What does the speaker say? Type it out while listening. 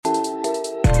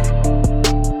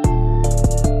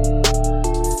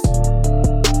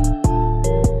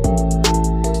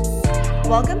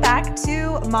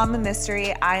Mama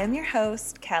Mystery. I am your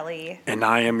host, Kelly. And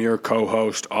I am your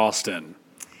co-host, Austin.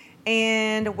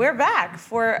 And we're back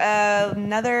for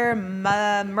another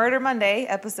Murder Monday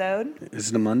episode. Is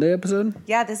it a Monday episode?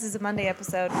 Yeah, this is a Monday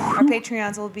episode. Our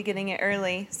Patreons will be getting it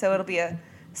early, so it'll be a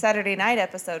Saturday night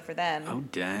episode for them. Oh,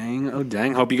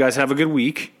 dang. Hope you guys have a good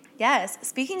week. Yes.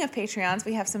 Speaking of Patreons,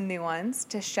 we have some new ones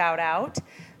to shout out.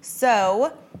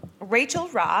 So, Rachel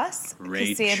Ross.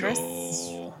 Cassandra,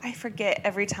 I forget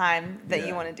every time that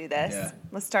you want to do this. Yeah.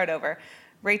 Let's start over.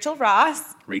 Rachel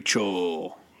Ross.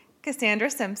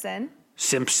 Cassandra Simpson.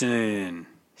 Cheyenne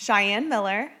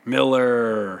Miller.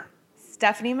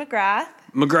 Stephanie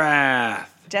McGrath.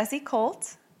 Jesse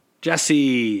Colt.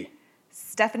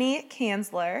 Stephanie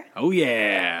Kanzler. Oh,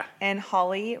 yeah. And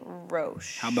Holly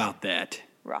Roche. How about that?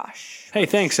 Roche. Hey,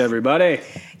 thanks, everybody.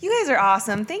 You guys are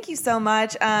awesome. Thank you so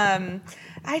much. I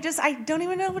don't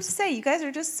even know what to say. You guys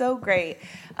are just so great.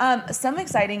 Some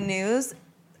exciting news.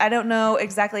 I don't know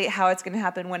exactly how it's going to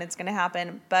happen, when it's going to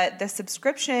happen, but the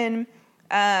subscription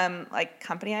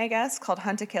company, I guess, called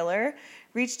Hunt a Killer,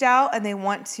 reached out and they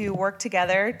want to work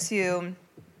together to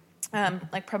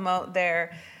promote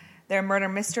their murder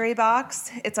mystery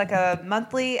box. It's like a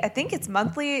monthly, I think it's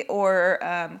monthly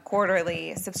or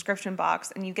quarterly subscription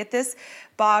box, and you get this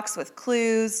box with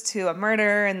clues to a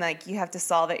murder, and you have to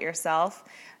solve it yourself.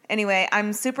 Anyway,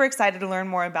 I'm super excited to learn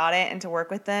more about it and to work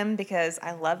with them because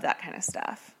I love that kind of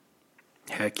stuff.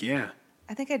 Heck yeah.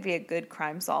 I think I'd be a good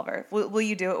crime solver. Will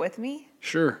you do it with me?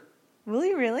 Sure. Will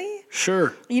you really?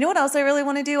 Sure. You know what else I really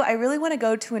want to do? I really want to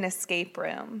go to an escape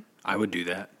room. I would do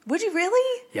that. Would you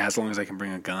really? Yeah, as long as I can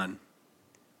bring a gun.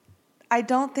 I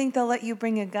don't think they'll let you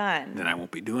bring a gun. Then I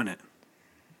won't be doing it.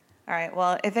 All right.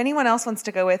 Well, if anyone else wants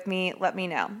to go with me, let me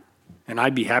know. And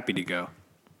I'd be happy to go.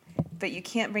 But you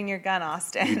can't bring your gun,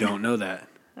 Austin. You don't know that.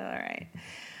 All right.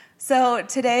 So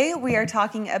today we are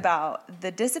talking about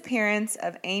the disappearance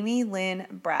of Amy Lynn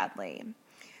Bradley.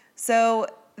 So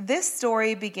this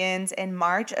story begins in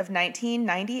March of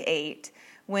 1998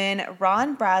 when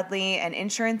Ron Bradley, an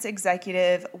insurance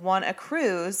executive, won a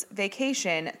cruise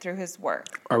vacation through his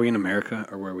work. Are we in America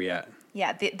or where are we at?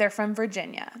 Yeah, they're from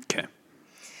Virginia. Okay.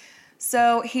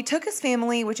 So he took his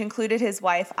family, which included his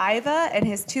wife, Iva, and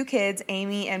his two kids,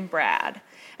 Amy and Brad.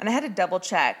 And I had to double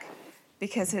check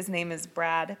because his name is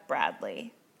Brad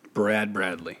Bradley.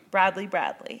 Bradley.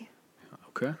 Bradley.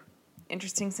 Okay.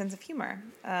 Interesting sense of humor.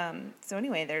 So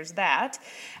anyway, there's that.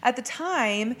 At the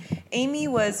time, Amy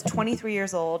was 23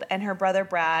 years old and her brother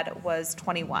Brad was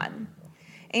 21.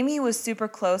 Amy was super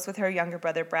close with her younger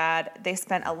brother Brad. They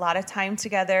spent a lot of time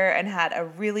together and had a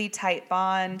really tight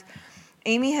bond.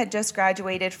 Amy had just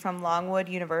graduated from Longwood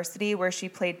University, where she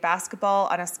played basketball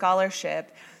on a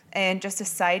scholarship. And just a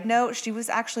side note, she was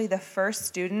actually the first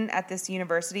student at this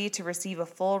university to receive a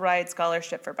full ride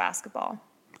scholarship for basketball.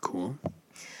 Cool.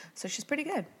 So she's pretty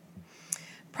good.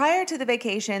 Prior to the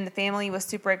vacation, the family was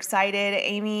super excited.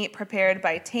 Amy prepared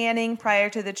by tanning prior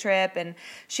to the trip, and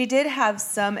she did have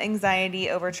some anxiety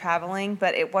over traveling,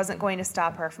 but it wasn't going to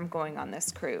stop her from going on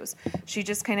this cruise. She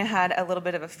just kind of had a little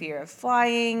bit of a fear of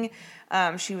flying.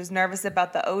 She was nervous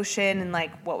about the ocean and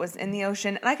what was in the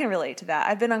ocean, and I can relate to that.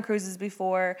 I've been on cruises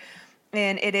before,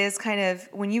 and it is kind of,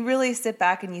 when you really sit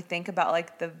back and you think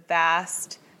about the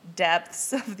vast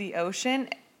depths of the ocean,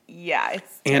 yeah,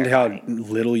 it's terrifying. And how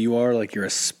little you are, you're a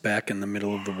speck in the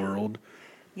middle of the world.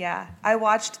 Yeah. I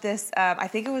watched this, I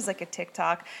think it was a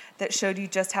TikTok that showed you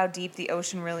just how deep the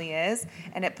ocean really is,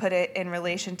 and it put it in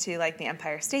relation to the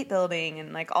Empire State Building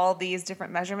and all these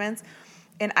different measurements.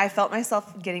 And I felt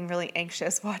myself getting really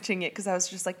anxious watching it because I was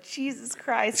just Jesus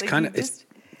Christ. It's it's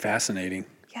fascinating.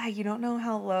 Yeah, you don't know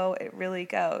how low it really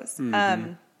goes.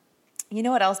 Mm-hmm. You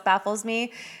know what else baffles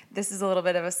me? This is a little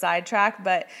bit of a sidetrack,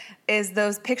 but is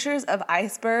those pictures of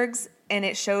icebergs, and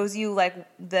it shows you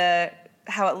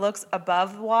how it looks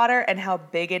above water and how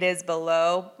big it is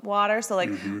below water. So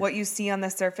what you see on the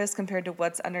surface compared to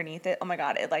what's underneath it. Oh my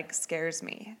God, it scares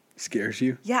me. Scares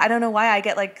you? Yeah, I don't know why I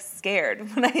get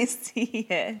scared when I see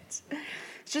it.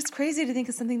 It's just crazy to think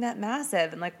of something that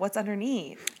massive and what's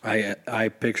underneath. I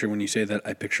picture, when you say that,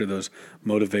 I picture those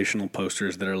motivational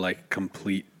posters that are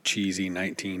complete cheesy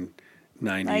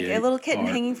 1998. A little kitten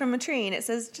hanging from a tree, and it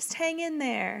says, "Just hang in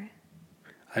there."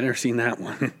 I've never seen that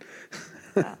one.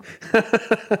 Oh.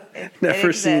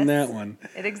 Never seen that one.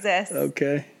 It exists.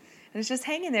 Okay. And it's just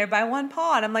hanging there by one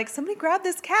paw. And I'm somebody grab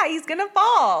this cat. He's going to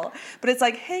fall. But it's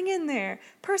hang in there.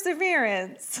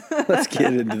 Perseverance. Let's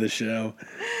get into the show.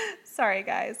 Sorry,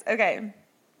 guys. Okay.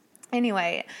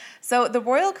 Anyway, so the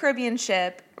Royal Caribbean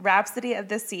ship, Rhapsody of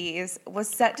the Seas, was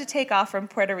set to take off from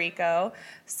Puerto Rico.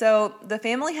 So the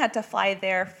family had to fly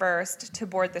there first to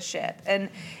board the ship. And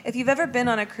if you've ever been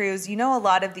on a cruise, you know a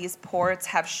lot of these ports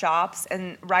have shops.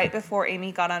 And right before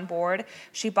Amy got on board,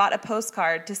 she bought a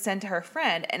postcard to send to her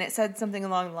friend. And it said something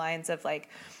along the lines of like,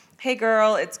 "Hey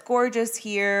girl, it's gorgeous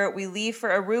here. We leave for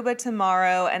Aruba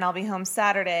tomorrow and I'll be home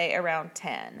Saturday around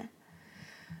 10.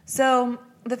 So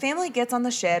the family gets on the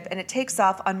ship and it takes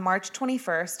off on March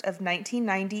 21st of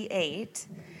 1998.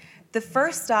 The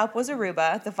first stop was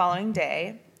Aruba the following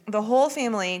day. The whole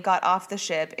family got off the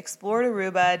ship, explored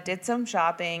Aruba, did some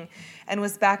shopping, and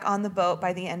was back on the boat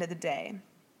by the end of the day.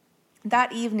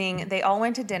 That evening, they all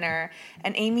went to dinner,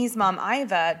 and Amy's mom,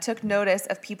 Iva, took notice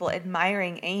of people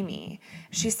admiring Amy.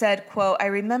 She said, quote, "I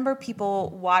remember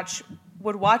people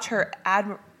would watch her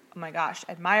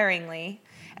admiringly,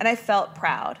 and I felt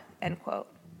proud," end quote.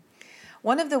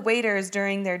 One of the waiters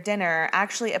during their dinner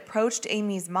actually approached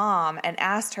Amy's mom and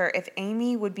asked her if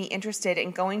Amy would be interested in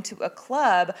going to a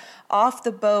club off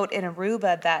the boat in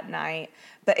Aruba that night,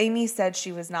 but Amy said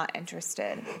she was not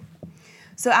interested.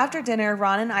 So after dinner,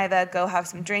 Ron and Iva go have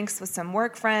some drinks with some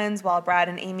work friends while Brad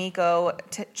and Amy go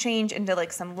to change into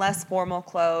like some less formal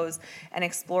clothes and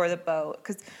explore the boat.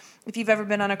 Because if you've ever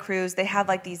been on a cruise, they have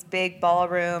like these big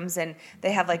ballrooms and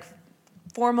they have like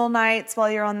formal nights while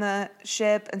you're on the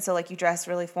ship. And so like you dress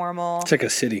really formal. It's like a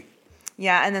city.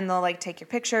 Yeah, and then they'll like take your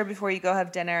picture before you go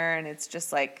have dinner, and it's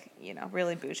just like, you know,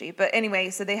 really bougie. But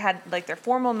anyway, so they had like their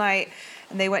formal night,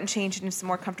 and they went and changed into some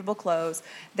more comfortable clothes.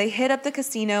 They hit up the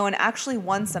casino and actually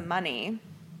won some money.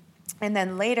 And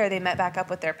then later they met back up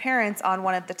with their parents on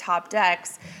one of the top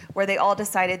decks where they all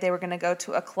decided they were going to go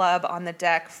to a club on the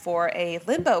deck for a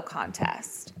limbo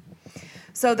contest.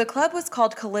 So the club was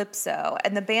called Calypso,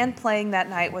 and the band playing that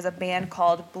night was a band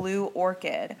called Blue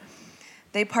Orchid.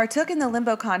 They partook in the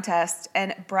limbo contest,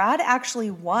 and Brad actually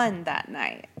won that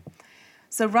night.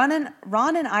 So Ron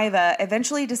and Iva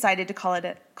eventually decided to call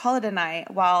it a night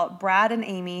while Brad and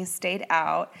Amy stayed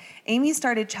out. Amy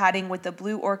started chatting with the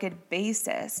Blue Orchid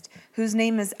bassist, whose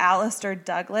name is Alistair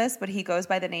Douglas, but he goes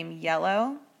by the name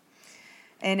Yellow.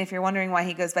 And if you're wondering why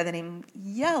he goes by the name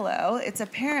Yellow, it's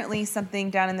apparently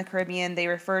something down in the Caribbean. They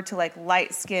refer to like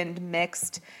light-skinned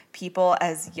mixed people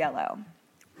as yellow.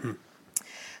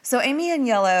 So Amy and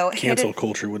Yellow... Cancel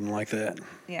culture wouldn't like that.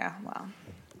 Yeah, well,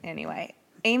 anyway.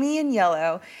 Amy and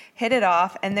Yellow hit it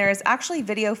off, and there is actually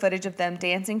video footage of them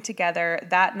dancing together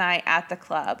that night at the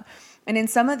club. And in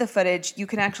some of the footage, you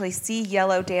can actually see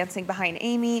Yellow dancing behind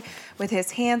Amy with his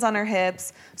hands on her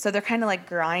hips. So they're kind of like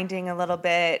grinding a little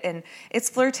bit, and it's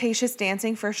flirtatious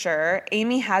dancing for sure.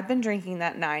 Amy had been drinking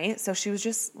that night, so she was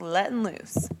just letting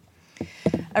loose.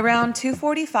 Around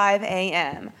 2:45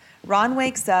 a.m., Ron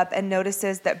wakes up and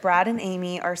notices that Brad and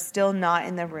Amy are still not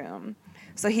in the room.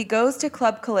 So he goes to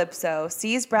Club Calypso,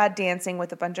 sees Brad dancing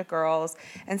with a bunch of girls,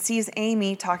 and sees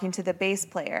Amy talking to the bass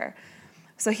player.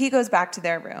 So he goes back to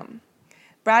their room.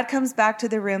 Brad comes back to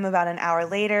the room about an hour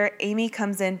later. Amy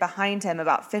comes in behind him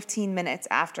about 15 minutes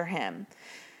after him.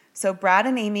 So Brad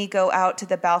and Amy go out to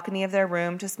the balcony of their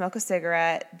room to smoke a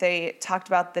cigarette. They talked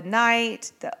about the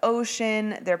night, the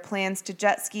ocean, their plans to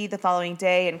jet ski the following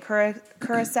day in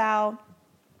Curacao.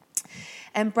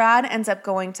 And Brad ends up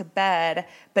going to bed,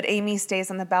 but Amy stays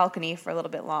on the balcony for a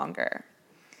little bit longer.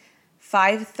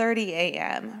 5:30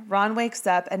 a.m., Ron wakes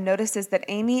up and notices that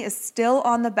Amy is still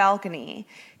on the balcony.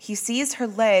 He sees her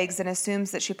legs and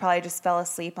assumes that she probably just fell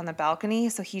asleep on the balcony,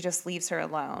 so he just leaves her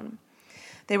alone.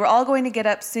 They were all going to get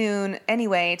up soon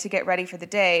anyway to get ready for the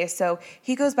day, so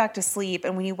he goes back to sleep,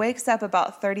 and when he wakes up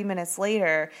about 30 minutes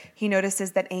later, he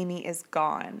notices that Amy is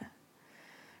gone.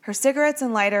 Her cigarettes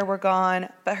and lighter were gone,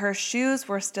 but her shoes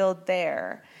were still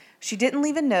there. She didn't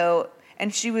leave a note,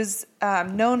 and she was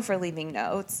known for leaving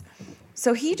notes.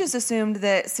 So he just assumed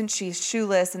that since she's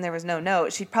shoeless and there was no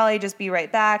note, she'd probably just be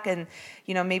right back, and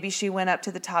maybe she went up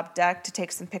to the top deck to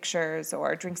take some pictures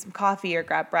or drink some coffee or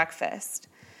grab breakfast.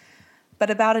 But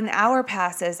about an hour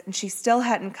passes, and she still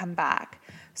hadn't come back.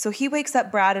 So he wakes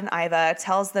up Brad and Iva,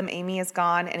 tells them Amy is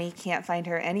gone, and he can't find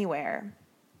her anywhere.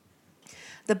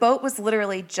 The boat was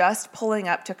literally just pulling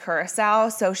up to Curacao,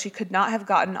 so she could not have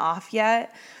gotten off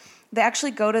yet. They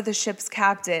actually go to the ship's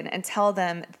captain and tell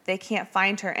them they can't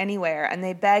find her anywhere, and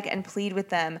they beg and plead with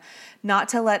them not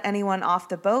to let anyone off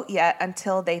the boat yet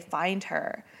until they find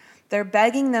her. They're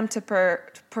begging them to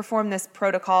perform this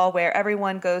protocol where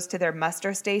everyone goes to their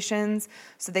muster stations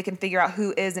so they can figure out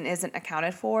who is and isn't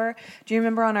accounted for. Do you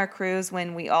remember on our cruise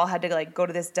when we all had to go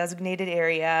to this designated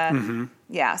area? Mm-hmm.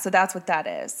 Yeah, so that's what that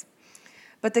is.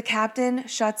 But the captain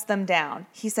shuts them down.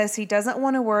 He says he doesn't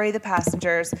want to worry the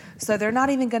passengers, so they're not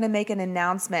even going to make an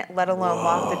announcement, let alone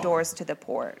lock the doors to the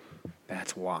port.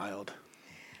 That's wild.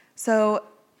 So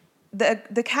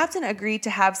the captain agreed to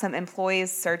have some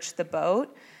employees search the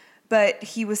boat, but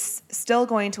he was still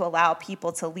going to allow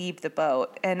people to leave the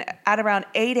boat. And at around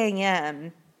 8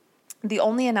 a.m., the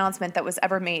only announcement that was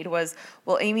ever made was,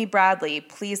 "Will Amy Bradley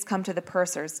please come to the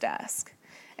purser's desk?"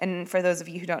 And for those of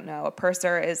you who don't know, a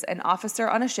purser is an officer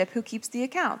on a ship who keeps the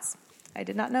accounts. I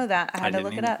did not know that. I had to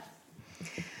look it up.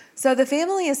 So the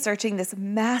family is searching this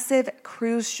massive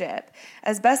cruise ship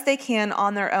as best they can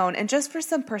on their own. And just for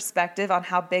some perspective on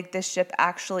how big this ship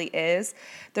actually is,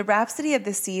 the Rhapsody of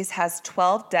the Seas has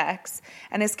 12 decks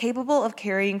and is capable of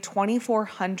carrying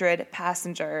 2,400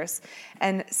 passengers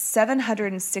and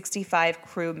 765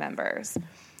 crew members.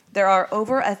 There are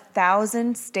over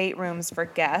 1,000 staterooms for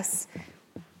guests,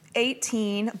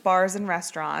 18 bars and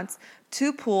restaurants,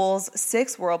 2 pools,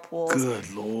 6 whirlpools.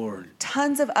 Good Lord.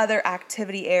 Tons of other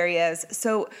activity areas.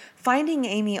 So finding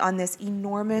Amy on this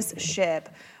enormous ship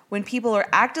when people are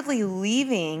actively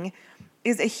leaving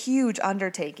is a huge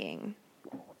undertaking.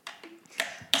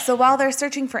 So while they're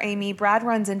searching for Amy, Brad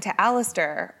runs into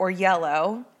Alistair, or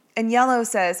Yellow, and Yellow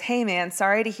says, "Hey man,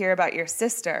 sorry to hear about your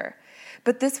sister."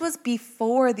 But this was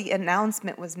before the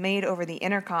announcement was made over the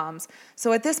intercoms.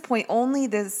 So at this point, only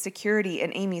the security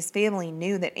and Amy's family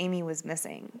knew that Amy was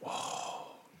missing.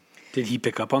 Whoa. Did he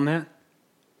pick up on that?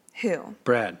 Who?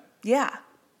 Brad. Yeah.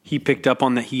 He picked up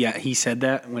on that. He said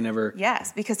that whenever.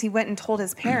 Yes, because he went and told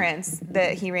his parents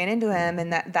that he ran into him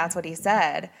and that's what he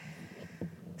said.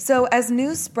 So as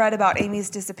news spread about Amy's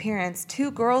disappearance,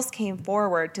 2 girls came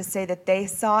forward to say that they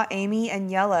saw Amy and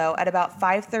Yellow at about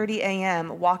 5:30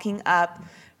 a.m. walking up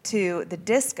to the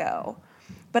disco.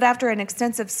 But after an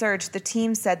extensive search, the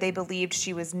team said they believed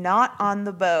she was not on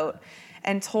the boat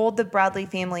and told the Bradley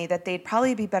family that they'd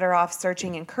probably be better off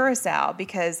searching in Curacao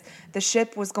because the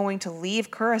ship was going to leave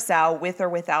Curacao with or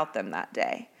without them that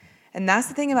day. And that's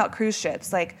the thing about cruise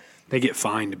ships. Like, they get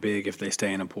fined big if they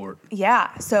stay in a port.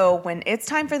 Yeah. So when it's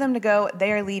time for them to go,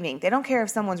 they are leaving. They don't care if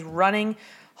someone's running,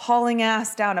 hauling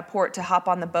ass down a port to hop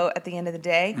on the boat at the end of the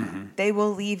day. Mm-hmm. They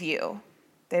will leave you.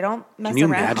 They don't mess around. Can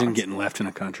you imagine getting left in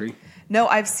a country? No,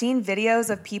 I've seen videos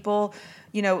of people,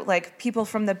 like people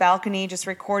from the balcony just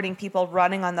recording people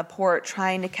running on the port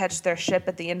trying to catch their ship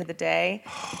at the end of the day.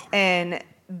 And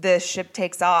the ship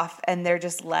takes off and they're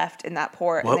just left in that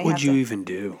port. What would you even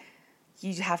do?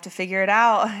 You have to figure it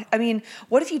out. I mean,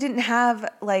 what if you didn't have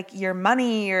like your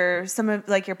money or some of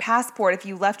like your passport? If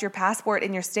you left your passport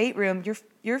in your stateroom,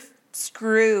 you're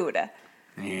screwed.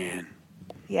 Man.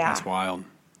 Yeah. That's wild.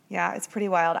 Yeah, it's pretty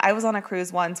wild. I was on a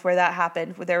cruise once where that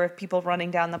happened, where there were people running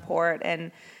down the port,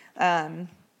 and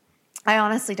I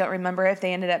honestly don't remember if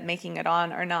they ended up making it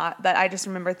on or not, but I just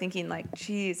remember thinking like,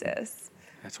 Jesus,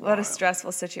 that's what a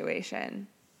stressful situation.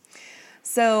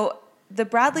 So the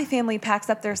Bradley family packs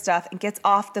up their stuff and gets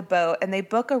off the boat, and they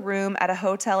book a room at a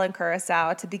hotel in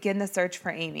Curacao to begin the search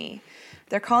for Amy.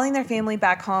 They're calling their family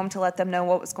back home to let them know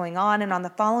what was going on, and on the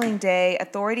following day,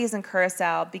 authorities in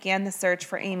Curacao began the search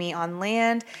for Amy on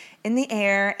land, in the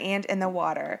air, and in the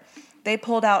water. They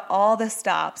pulled out all the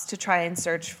stops to try and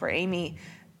search for Amy.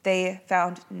 They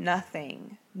found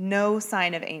nothing, no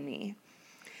sign of Amy.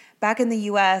 Back in the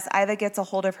U.S., Iva gets a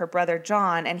hold of her brother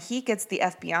John, and he gets the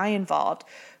FBI involved,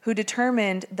 who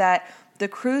determined that the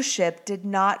cruise ship did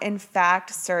not, in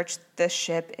fact, search the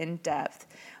ship in depth.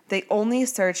 They only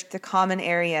searched the common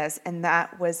areas, and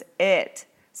that was it.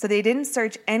 So they didn't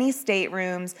search any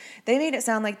staterooms. They made it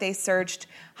sound like they searched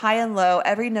high and low,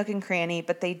 every nook and cranny,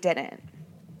 but they didn't.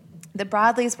 The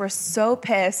Bradleys were so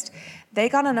pissed. They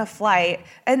got on a flight,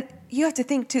 and you have to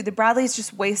think, too, the Bradleys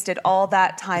just wasted all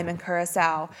that time in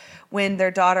Curacao when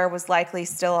their daughter was likely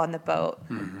still on the boat.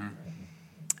 Mm-hmm.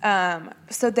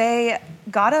 So they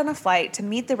got on a flight to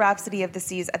meet the Rhapsody of the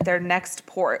Seas at their next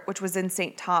port, which was in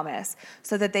St. Thomas,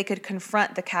 so that they could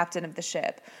confront the captain of the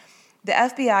ship. The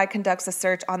FBI conducts a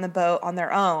search on the boat on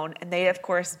their own, and they, of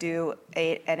course, do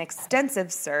an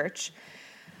extensive search.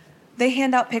 They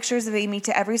hand out pictures of Amy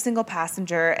to every single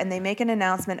passenger, and they make an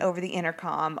announcement over the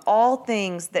intercom, all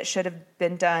things that should have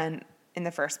been done in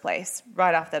the first place,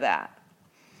 right off the bat.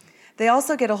 They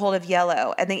also get a hold of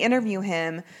Yellow, and they interview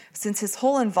him since his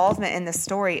whole involvement in this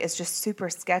story is just super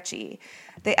sketchy.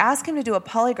 They ask him to do a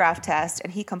polygraph test,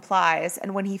 and he complies,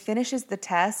 and when he finishes the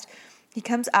test, he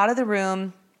comes out of the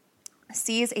room,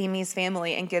 sees Amy's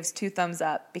family, and gives 2 thumbs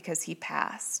up because he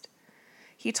passed.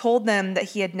 He told them that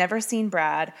he had never seen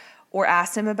Brad or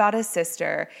asked him about his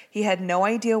sister. He had no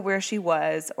idea where she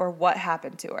was or what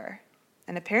happened to her.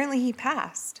 And apparently he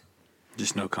passed.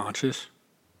 Just no conscious?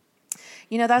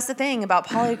 That's the thing about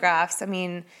polygraphs. I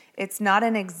mean, it's not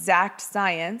an exact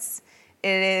science. It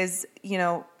is,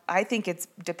 I think it's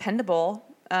dependable.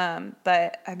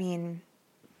 But I mean,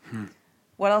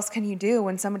 what else can you do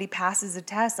when somebody passes a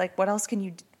test? Like, what else can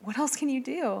you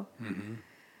do? Mm-hmm.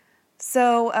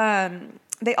 So,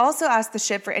 they also asked the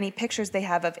ship for any pictures they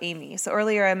have of Amy. So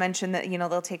earlier I mentioned that,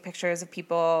 they'll take pictures of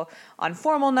people on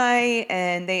formal night,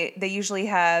 and they usually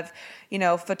have,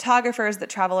 photographers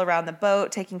that travel around the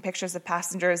boat taking pictures of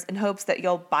passengers in hopes that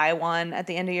you'll buy one at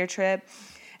the end of your trip.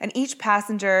 And each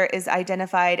passenger is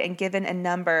identified and given a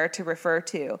number to refer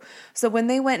to. So when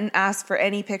they went and asked for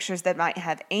any pictures that might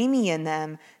have Amy in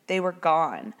them, they were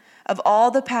gone. Of all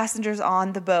the passengers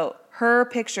on the boat, her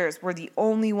pictures were the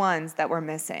only ones that were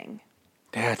missing.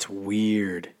 That's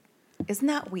weird. Isn't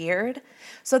that weird?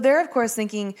 So they're, of course,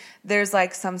 thinking there's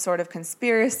like some sort of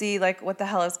conspiracy. Like, what the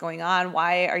hell is going on?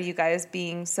 Why are you guys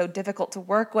being so difficult to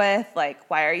work with? Like,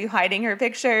 why are you hiding her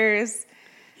pictures?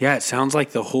 Yeah, it sounds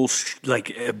like the whole,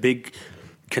 like a big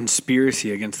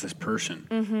conspiracy against this person.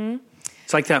 Mm-hmm.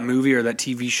 It's like that movie or that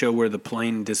TV show where the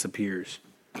plane disappears.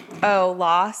 Oh,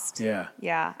 Lost? Yeah.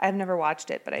 Yeah, I've never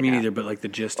watched it, but I know. Me neither, but like the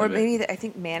gist or of it. Or maybe, I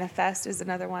think Manifest is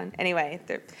another one. Anyway,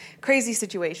 crazy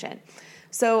situation.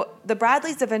 So the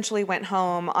Bradleys eventually went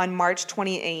home on March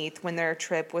 28th when their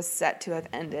trip was set to have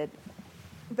ended.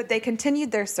 But they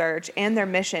continued their search and their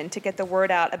mission to get the word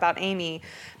out about Amy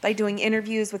by doing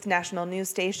interviews with national news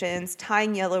stations,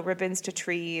 tying yellow ribbons to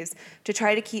trees to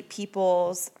try to keep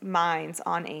people's minds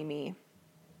on Amy.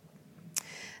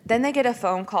 Then they get a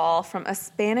phone call from a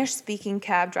Spanish-speaking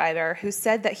cab driver who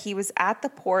said that he was at the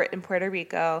port in Puerto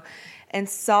Rico and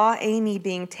saw Amy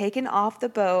being taken off the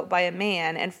boat by a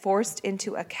man and forced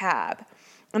into a cab.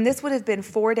 And this would have been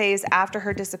 4 days after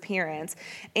her disappearance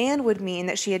and would mean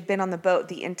that she had been on the boat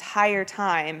the entire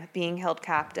time being held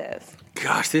captive.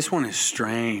 Gosh, this one is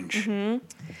strange. Mm-hmm.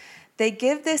 They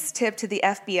give this tip to the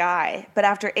FBI, but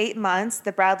after 8 months,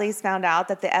 the Bradleys found out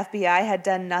that the FBI had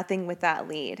done nothing with that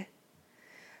lead.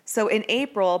 So in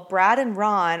April, Brad and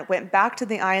Ron went back to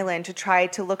the island to try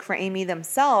to look for Amy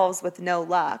themselves with no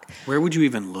luck. Where would you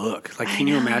even look? Like, can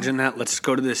you imagine that? Let's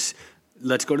go to this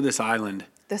island.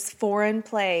 This foreign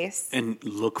place. And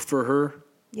look for her?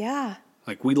 Yeah.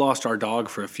 Like, we lost our dog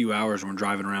for a few hours when we're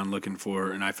driving around looking for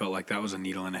her, and I felt like that was a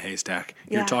needle in a haystack.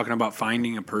 Yeah. You're talking about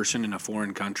finding a person in a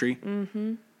foreign country?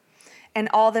 Mm-hmm. And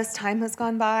all this time has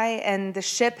gone by, and the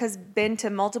ship has been to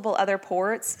multiple other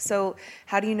ports. So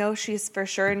how do you know she's for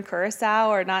sure in Curacao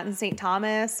or not in St.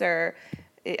 Thomas? Or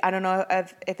I don't know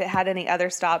if it had any other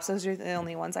stops. Those are the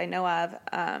only ones I know of.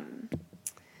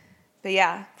 But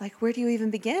yeah, like, where do you even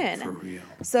begin? For real.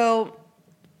 So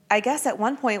I guess at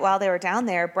one point while they were down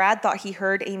there, Brad thought he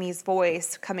heard Amy's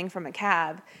voice coming from a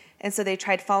cab. And so they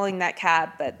tried following that cab,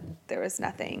 but there was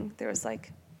nothing.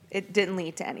 It didn't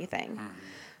lead to anything. Mm-hmm.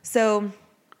 So,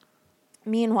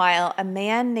 meanwhile, a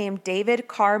man named David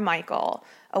Carmichael,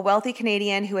 a wealthy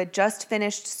Canadian who had just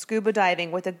finished scuba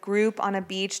diving with a group on a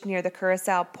beach near the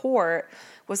Curacao port,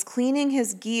 was cleaning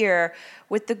his gear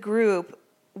with the group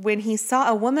when he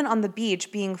saw a woman on the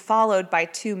beach being followed by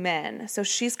two men. So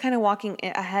she's kind of walking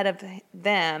ahead of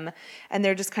them, and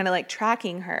they're just kind of like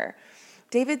tracking her.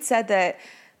 David said that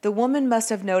the woman must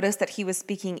have noticed that he was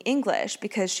speaking English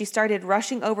because she started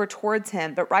rushing over towards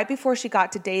him. But right before she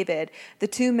got to David, the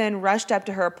two men rushed up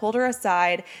to her, pulled her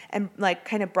aside, and like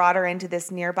kind of brought her into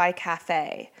this nearby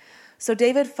cafe. So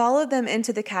David followed them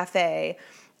into the cafe,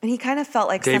 and he kind of felt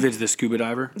like David's the scuba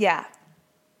diver? Yeah.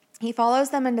 He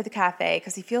follows them into the cafe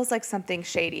because he feels like something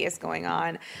shady is going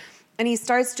on. And he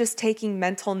starts just taking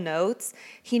mental notes.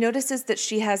 He notices that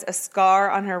she has a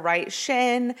scar on her right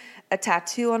shin, a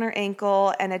tattoo on her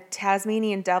ankle, and a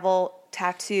Tasmanian devil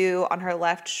tattoo on her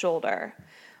left shoulder.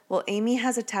 Well, Amy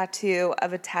has a tattoo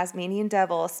of a Tasmanian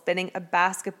devil spinning a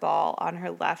basketball on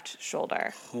her left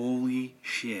shoulder. Holy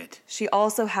shit. She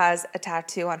also has a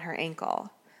tattoo on her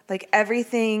ankle. Like,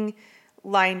 everything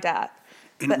lined up.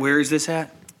 And where is this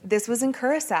at? This was in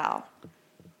Curacao.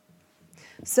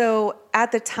 So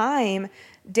at the time,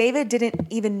 David didn't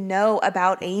even know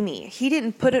about Amy. He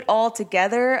didn't put it all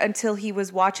together until he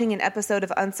was watching an episode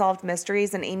of Unsolved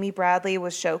Mysteries and Amy Bradley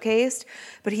was showcased.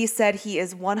 But he said he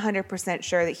is 100%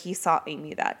 sure that he saw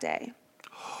Amy that day.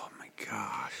 Oh, my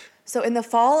gosh. So in the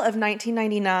fall of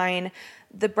 1999,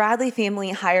 the Bradley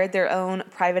family hired their own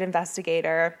private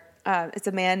investigator. It's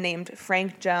a man named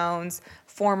Frank Jones,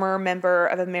 former member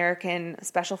of American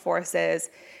Special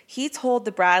Forces. He told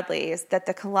the Bradleys that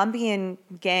the Colombian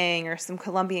gang or some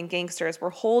Colombian gangsters were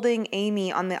holding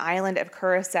Amy on the island of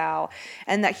Curacao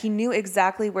and that he knew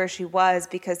exactly where she was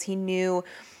because he knew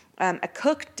a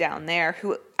cook down there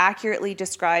who accurately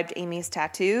described Amy's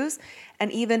tattoos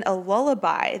and even a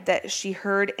lullaby that she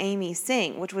heard Amy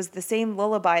sing, which was the same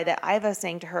lullaby that Iva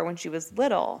sang to her when she was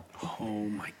little. Oh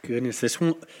my goodness,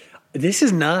 this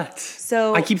is nuts.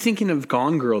 So I keep thinking of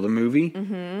Gone Girl, the movie,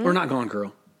 or not Gone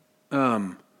Girl,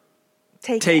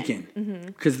 Taken,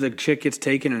 because the chick gets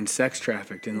taken and sex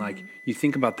trafficked, and like you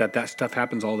think about that stuff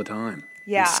happens all the time.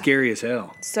 Yeah, it's scary as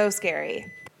hell. So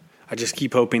scary. I just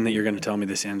keep hoping that you're going to tell me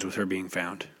this ends with her being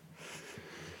found.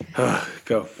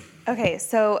 Go. Okay,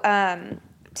 so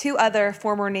 2 other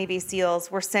former Navy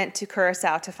SEALs were sent to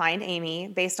Curacao to find Amy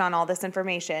based on all this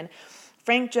information.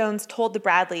 Frank Jones told the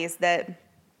Bradleys that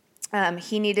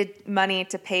he needed money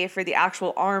to pay for the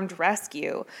actual armed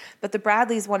rescue, but the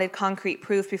Bradleys wanted concrete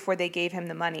proof before they gave him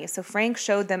the money. So Frank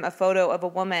showed them a photo of a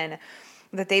woman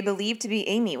that they believed to be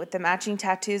Amy with the matching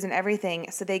tattoos and everything.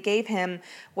 So they gave him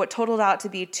what totaled out to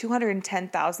be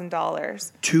 $210,000.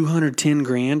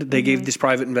 $210,000 they gave this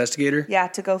private investigator? Yeah,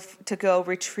 to go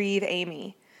retrieve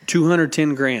Amy.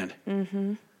 $210,000.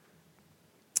 Mm-hmm.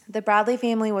 The Bradley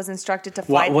family was instructed to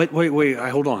fly. Wait,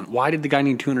 hold on. Why did the guy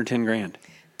need $210,000?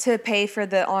 To pay for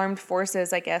the armed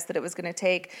forces, I guess, that it was going to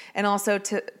take, and also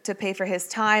to pay for his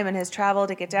time and his travel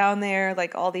to get down there,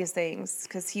 like all these things,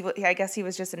 because I guess he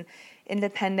was just an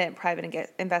independent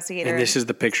private investigator. And this is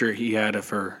the picture he had of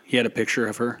her. He had a picture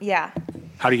of her? Yeah.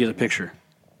 How do you get the picture?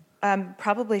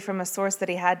 Probably from a source that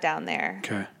he had down there.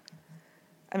 Okay.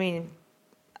 I mean,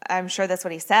 I'm sure that's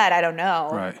what he said. I don't know.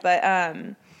 Right. But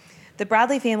the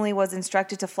Bradley family was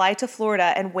instructed to fly to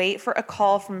Florida and wait for a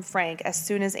call from Frank as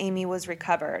soon as Amy was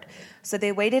recovered. So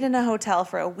they waited in a hotel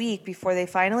for a week before they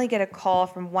finally get a call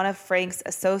from one of Frank's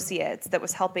associates that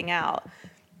was helping out.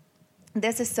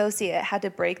 This associate had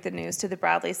to break the news to the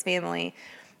Bradleys family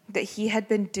that he had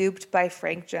been duped by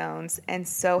Frank Jones, and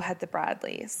so had the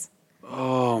Bradleys.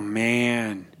 Oh,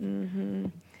 man. Mm-hmm.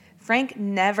 Frank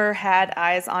never had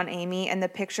eyes on Amy, and the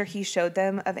picture he showed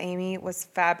them of Amy was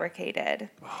fabricated.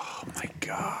 Oh, my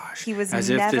gosh. He was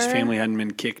As if this family hadn't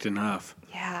been kicked enough.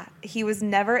 Yeah. He was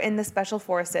never in the special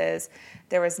forces.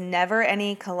 There was never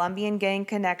any Colombian gang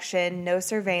connection, no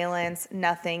surveillance,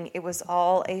 nothing. It was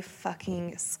all a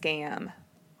fucking scam.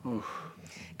 Oof.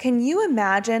 Can you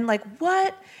imagine, like,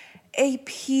 what a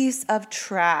piece of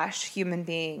trash human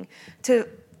being to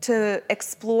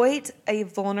exploit a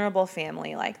vulnerable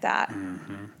family like that.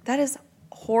 Mm-hmm. That is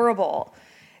horrible.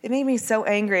 It made me so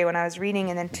angry when I was reading,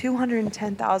 and then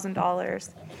 $210,000.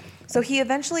 So he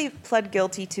eventually pled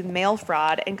guilty to mail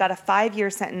fraud and got a 5-year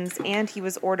sentence, and he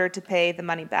was ordered to pay the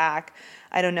money back.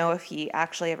 I don't know if he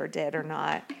actually ever did or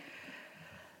not.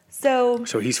 So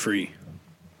he's free.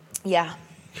 Yeah.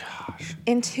 Gosh.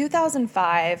 In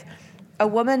 2005, a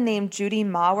woman named Judy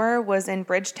Maurer was in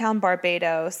Bridgetown,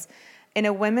 Barbados, in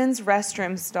a women's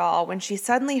restroom stall when she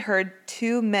suddenly heard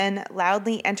 2 men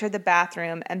loudly enter the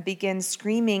bathroom and begin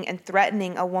screaming and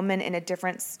threatening a woman in a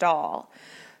different stall.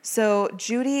 So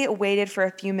Judy waited for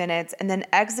a few minutes and then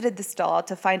exited the stall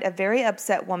to find a very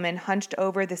upset woman hunched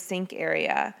over the sink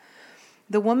area.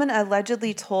 The woman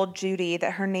allegedly told Judy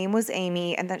that her name was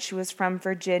Amy and that she was from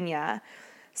Virginia.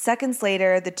 Seconds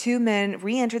later, the 2 men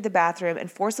re-entered the bathroom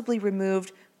and forcibly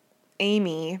removed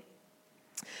Amy.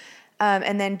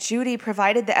 And then Judy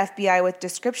provided the FBI with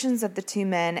descriptions of the 2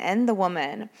 men and the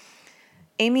woman.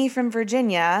 Amy from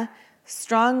Virginia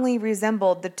strongly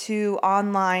resembled the 2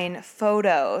 online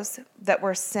photos that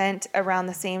were sent around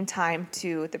the same time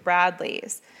to the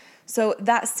Bradleys. So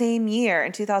that same year,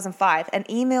 in 2005, an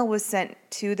email was sent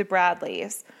to the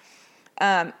Bradleys.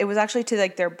 It was actually to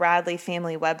like their Bradley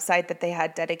family website that they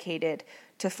had dedicated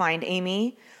to find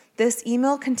Amy. This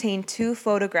email contained 2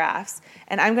 photographs,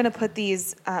 and I'm going to put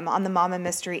these on the Mama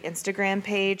Mystery Instagram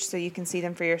page so you can see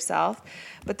them for yourself.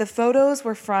 But the photos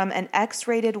were from an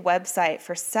X-rated website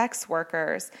for sex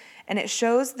workers, and it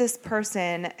shows this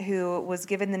person who was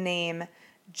given the name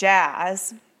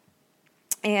Jazz,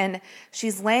 and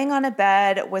she's laying on a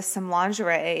bed with some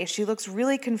lingerie. She looks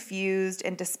really confused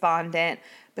and despondent,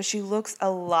 but she looks a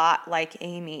lot like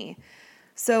Amy.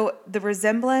 So the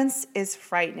resemblance is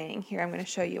frightening. Here, I'm going to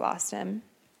show you, Austin.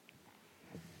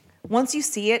 Once you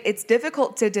see it, it's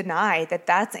difficult to deny that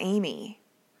that's Amy.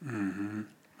 Mm-hmm.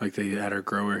 Like they had her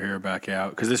grow her hair back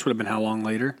out. Because this would have been how long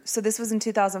later? So this was in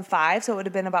 2005, so it would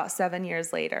have been about 7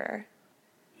 years later.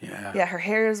 Yeah. Yeah, her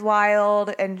hair is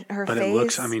wild, and her face... But it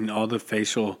looks, I mean, all the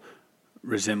facial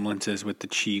resemblances with the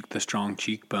cheek, the strong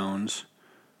cheekbones.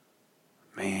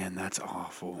 Man, that's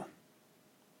awful.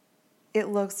 It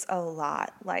looks a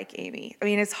lot like Amy. I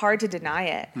mean, it's hard to deny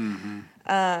it.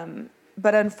 Mm-hmm.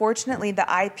 But unfortunately, the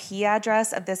IP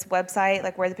address of this website,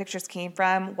 like where the pictures came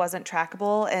from, wasn't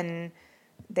trackable, and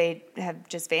they have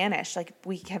just vanished. Like,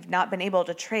 we have not been able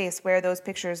to trace where those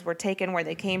pictures were taken, where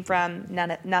they came from,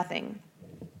 nothing.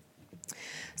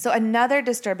 So another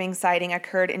disturbing sighting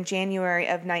occurred in January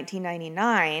of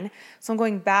 1999. So I'm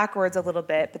going backwards a little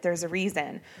bit, but there's a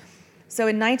reason. So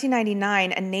in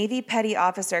 1999, a Navy petty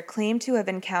officer claimed to have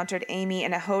encountered Amy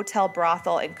in a hotel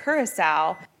brothel in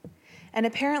Curacao. And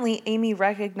apparently Amy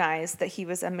recognized that he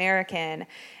was American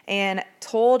and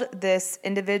told this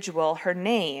individual her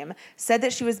name, said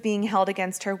that she was being held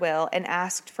against her will, and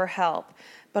asked for help.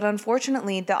 But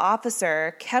unfortunately, the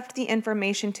officer kept the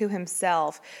information to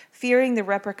himself, fearing the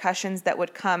repercussions that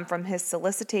would come from his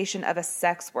solicitation of a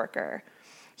sex worker.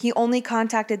 He only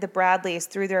contacted the Bradleys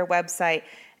through their website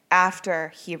after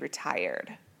he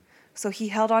retired. So he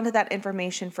held on to that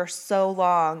information for so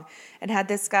long and had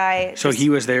this guy... So he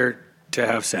was there to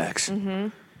have sex. Mm-hmm.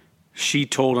 She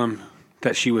told him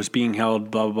that she was being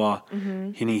held, blah, blah, blah,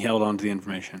 and he held on to the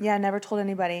information. Yeah, never told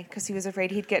anybody because he was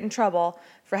afraid he'd get in trouble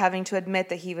for having to admit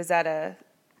that he was at a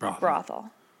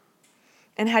brothel.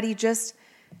 And had he just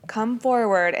come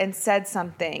forward and said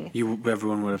something...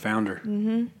 everyone would have found her.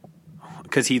 Mm-hmm.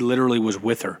 Because he literally was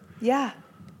with her. Yeah.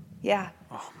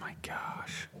 Oh, my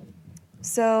gosh.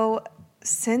 So,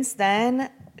 since then,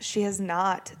 she has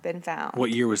not been found.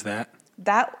 What year was that?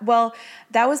 That was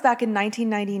back in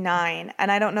 1999,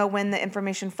 and I don't know when the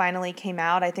information finally came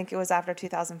out. I think it was after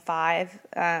 2005,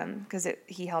 because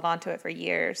he held on to it for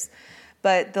years.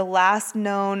 But the last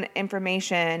known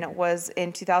information was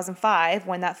in 2005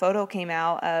 when that photo came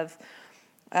out of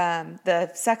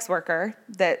the sex worker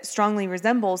that strongly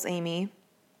resembles Amy.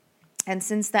 And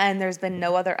since then, there's been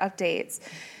no other updates.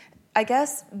 I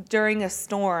guess during a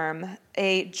storm,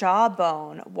 a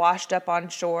jawbone washed up on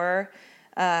shore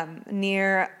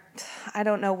near, I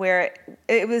don't know where,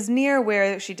 it was near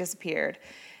where she disappeared.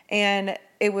 And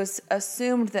it was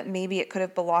assumed that maybe it could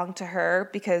have belonged to her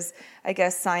because I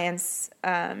guess science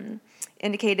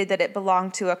indicated that it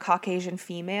belonged to a Caucasian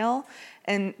female.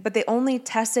 But they only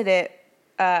tested it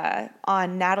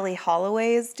on Natalie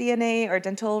Holloway's DNA or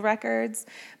dental records,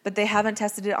 but they haven't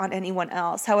tested it on anyone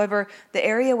else. However, the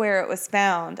area where it was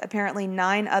found, apparently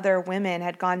 9 other women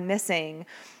had gone missing,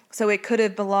 so it could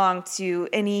have belonged to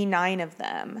any 9 of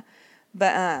them.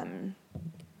 But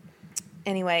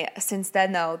anyway, since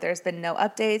then, though, there's been no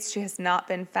updates. She has not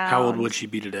been found. How old would she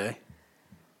be today?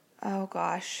 Oh,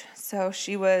 gosh. So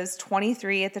she was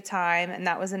 23 at the time, and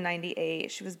that was in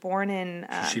 98. She was born in...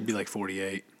 She'd be like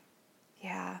 48.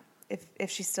 Yeah,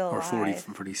 if she's still alive. Or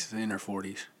 40, in her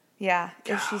 40s. Yeah,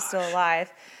 gosh. If she's still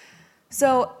alive.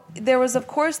 So there was, of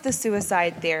course, the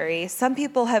suicide theory. Some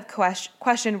people have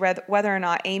questioned whether or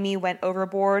not Amy went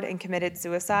overboard and committed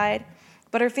suicide.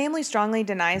 But her family strongly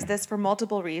denies this for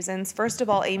multiple reasons. First of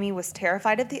all, Amy was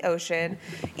terrified of the ocean.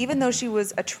 Even though she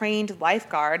was a trained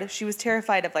lifeguard, she was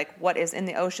terrified of what is in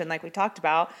the ocean, like we talked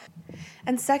about.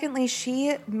 And secondly,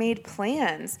 she made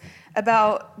plans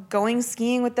about going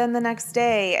skiing with them the next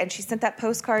day. And she sent that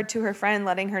postcard to her friend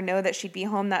letting her know that she'd be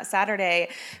home that Saturday.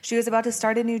 She was about to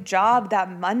start a new job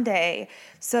that Monday.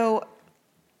 So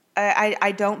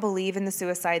I don't believe in the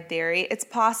suicide theory. It's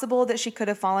possible that she could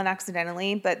have fallen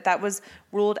accidentally, but that was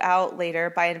ruled out later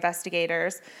by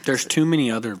investigators. There's too many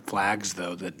other flags,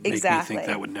 though, that make me think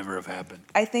that would never have happened.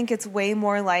 I think it's way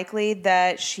more likely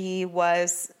that she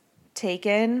was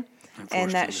taken and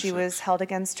that she was held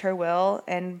against her will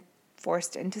and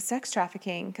forced into sex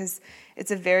trafficking, because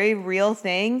it's a very real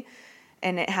thing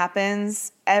and it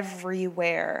happens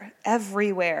everywhere.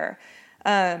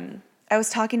 I was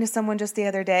talking to someone just the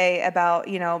other day about,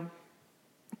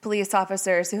 police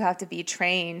officers who have to be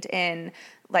trained in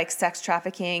sex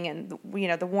trafficking and,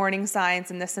 the warning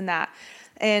signs and this and that.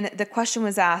 And the question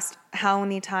was asked how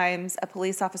many times a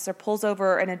police officer pulls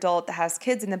over an adult that has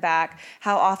kids in the back,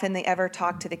 how often they ever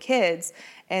talk to the kids.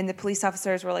 And the police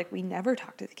officers were like, we never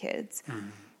talk to the kids. Mm-hmm.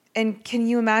 And can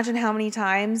you imagine how many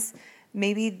times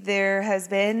maybe there has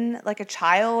been a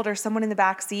child or someone in the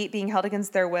back seat being held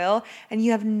against their will and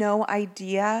you have no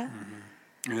idea? Mm-hmm.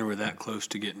 And they were that close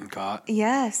to getting caught.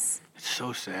 Yes. It's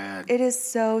so sad. It is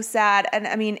so sad. And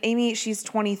I mean, Amy, she's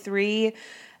 23.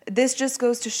 This just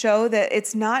goes to show that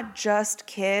it's not just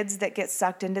kids that get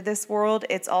sucked into this world.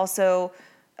 It's also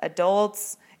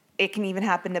adults. It can even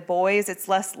happen to boys. It's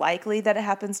less likely that it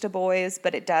happens to boys,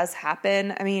 but it does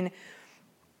happen. I mean,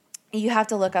 you have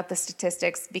to look up the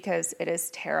statistics because it is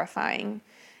terrifying.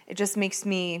 It just makes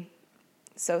me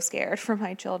so scared for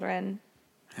my children.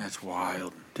 That's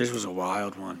wild. This was a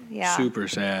wild one. Yeah. Super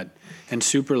sad. And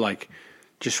super,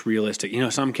 just realistic.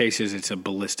 Some cases it's a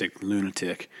ballistic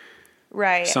lunatic.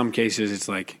 Right. Some cases it's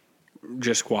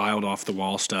just wild off the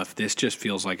wall stuff. This just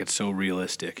feels like it's so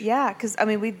realistic. Yeah, because, I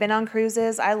mean, we've been on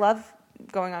cruises. I love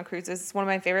going on cruises. It's one of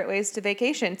my favorite ways to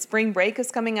vacation. Spring break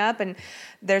is coming up, and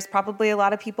there's probably a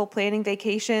lot of people planning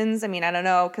vacations. I mean, I don't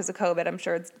know, because of COVID, I'm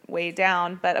sure it's way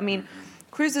down. But, I mean,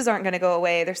 cruises aren't going to go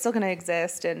away. They're still going to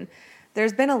exist, and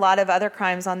there's been a lot of other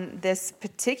crimes on this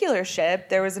particular ship.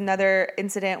 There was another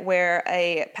incident where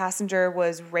a passenger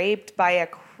was raped by a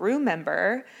crew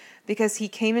member because he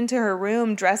came into her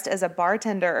room dressed as a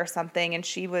bartender or something, and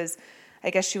I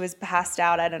guess she was passed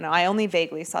out. I don't know. I only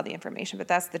vaguely saw the information, but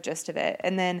that's the gist of it.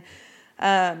 And then,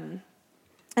 I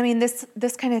mean,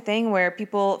 this kind of thing where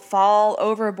people fall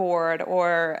overboard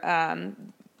or,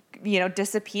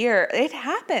 disappear, it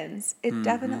happens. It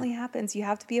definitely happens. You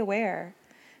have to be aware.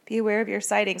 Be aware of your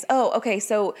sightings. Oh, okay.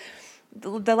 So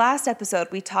the last episode,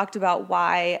 we talked about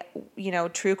why,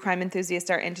 true crime enthusiasts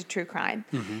are into true crime.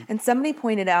 And somebody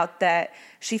pointed out that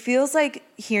she feels like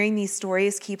hearing these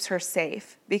stories keeps her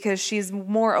safe because she's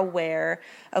more aware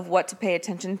of what to pay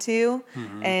attention to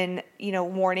and,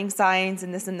 warning signs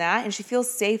and this and that. And she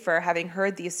feels safer having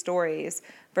heard these stories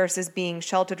versus being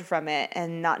sheltered from it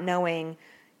and not knowing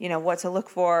what to look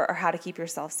for or how to keep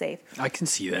yourself safe. I can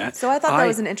see that. So I thought that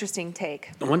was an interesting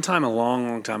take. One time, a long,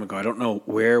 long time ago, I don't know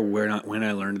when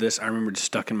I learned this. I remember it's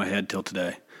stuck in my head till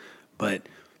today. But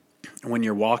when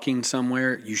you're walking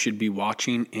somewhere, you should be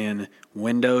watching in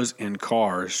windows and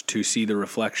cars to see the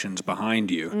reflections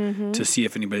behind you, to see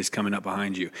if anybody's coming up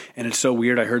behind you. And it's so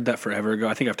weird. I heard that forever ago.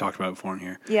 I think I've talked about it before in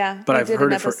here. Yeah. But I've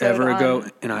heard it forever ago,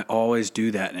 and I always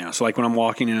do that now. So like when I'm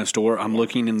walking in a store, I'm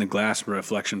looking in the glass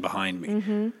reflection behind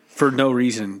me for no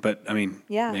reason. But I mean,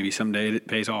 maybe someday it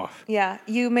pays off. Yeah.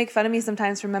 You make fun of me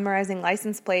sometimes for memorizing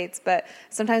license plates, but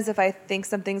sometimes if I think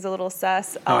something's a little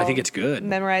sus, I think it's good.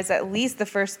 Memorize at least the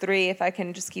first 3 if I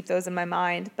can just keep those in my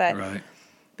mind. But right.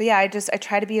 But yeah, I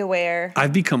try to be aware.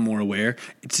 I've become more aware.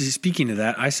 Speaking of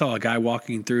that, I saw a guy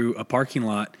walking through a parking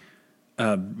lot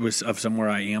of somewhere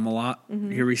I am a lot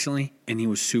here recently, and he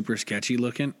was super sketchy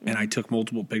looking, and I took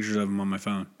multiple pictures of him on my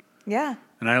phone. Yeah.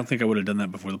 And I don't think I would have done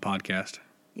that before the podcast.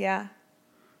 Yeah.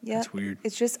 Yeah. That's weird.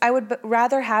 It's just, I would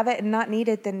rather have it and not need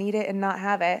it than need it and not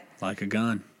have it. Like a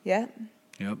gun. Yeah.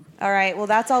 Yep. All right. Well,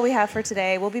 that's all we have for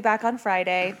today. We'll be back on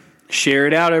Friday. Share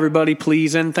it out, everybody,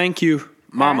 please, and thank you.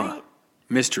 Mama. All right.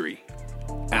 Mystery